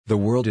The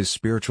world is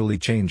spiritually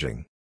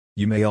changing.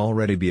 You may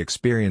already be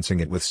experiencing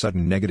it with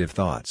sudden negative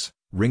thoughts,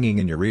 ringing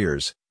in your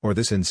ears, or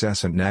this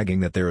incessant nagging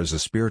that there is a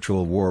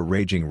spiritual war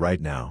raging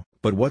right now.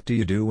 But what do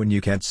you do when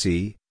you can't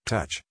see,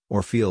 touch,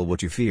 or feel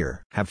what you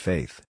fear? Have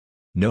faith.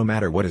 No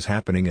matter what is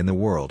happening in the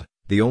world,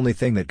 the only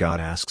thing that God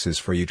asks is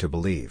for you to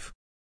believe.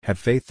 Have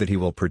faith that He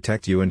will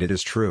protect you, and it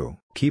is true.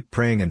 Keep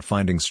praying and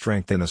finding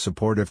strength in a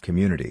supportive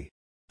community.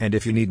 And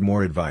if you need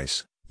more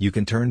advice, you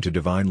can turn to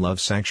Divine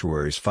Love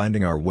Sanctuary's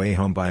Finding Our Way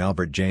Home by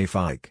Albert J.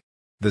 Fike.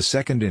 The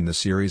second in the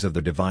series of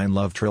the Divine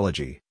Love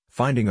Trilogy,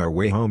 Finding Our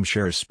Way Home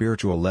shares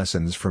spiritual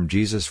lessons from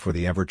Jesus for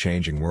the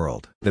ever-changing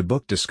world. The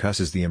book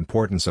discusses the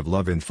importance of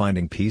love in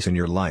finding peace in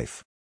your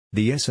life.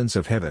 The essence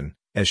of heaven,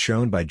 as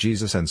shown by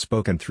Jesus and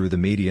spoken through the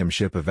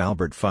mediumship of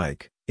Albert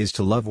Fike, is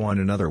to love one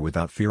another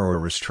without fear or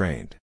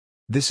restraint.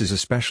 This is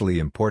especially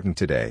important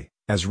today,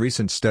 as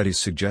recent studies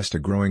suggest a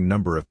growing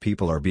number of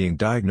people are being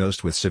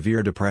diagnosed with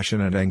severe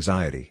depression and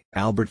anxiety.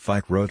 Albert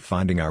Fike wrote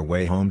Finding Our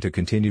Way Home to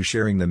continue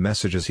sharing the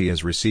messages he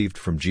has received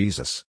from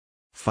Jesus.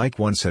 Fike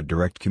once had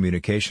direct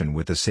communication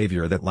with the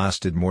Savior that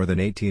lasted more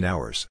than 18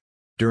 hours.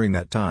 During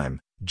that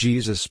time,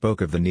 Jesus spoke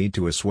of the need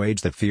to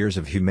assuage the fears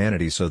of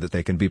humanity so that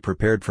they can be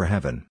prepared for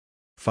heaven.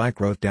 Fike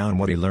wrote down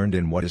what he learned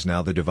in what is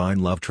now the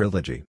Divine Love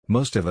Trilogy.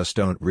 Most of us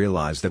don't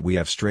realize that we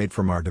have strayed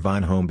from our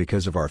divine home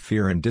because of our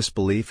fear and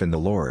disbelief in the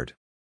Lord.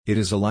 It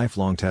is a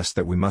lifelong test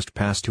that we must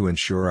pass to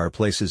ensure our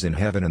places in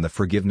heaven and the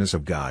forgiveness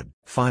of God.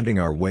 Finding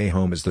Our Way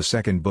Home is the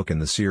second book in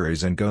the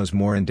series and goes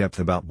more in depth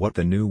about what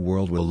the new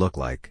world will look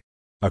like.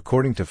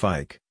 According to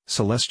Fike,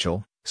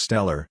 celestial,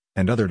 stellar,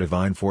 and other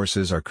divine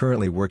forces are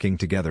currently working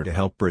together to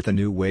help birth a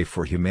new way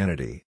for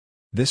humanity.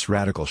 This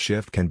radical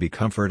shift can be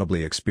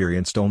comfortably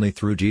experienced only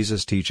through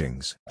Jesus'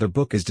 teachings. The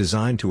book is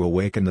designed to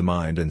awaken the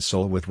mind and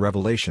soul with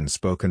revelation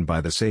spoken by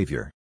the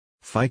Savior.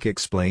 Fike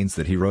explains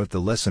that he wrote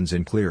the lessons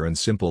in clear and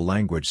simple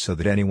language so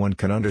that anyone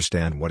can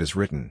understand what is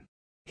written.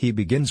 He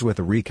begins with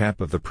a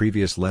recap of the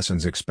previous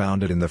lessons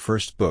expounded in the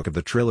first book of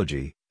the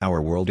trilogy,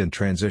 Our World in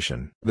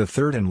Transition. The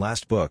third and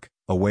last book,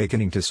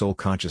 Awakening to Soul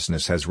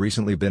Consciousness, has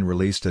recently been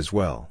released as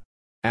well.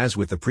 As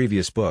with the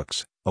previous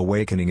books,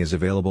 Awakening is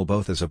available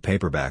both as a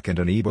paperback and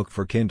an ebook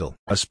for Kindle.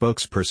 A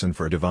spokesperson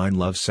for Divine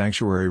Love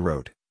Sanctuary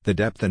wrote, "The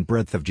depth and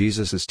breadth of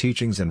Jesus'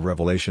 teachings and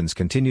revelations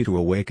continue to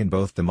awaken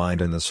both the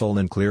mind and the soul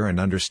in clear and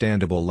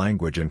understandable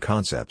language and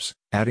concepts,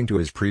 adding to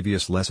his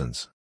previous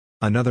lessons.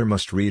 Another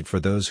must-read for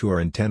those who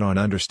are intent on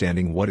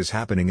understanding what is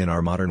happening in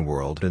our modern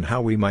world and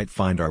how we might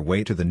find our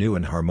way to the new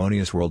and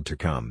harmonious world to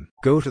come."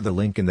 Go to the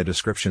link in the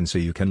description so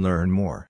you can learn more.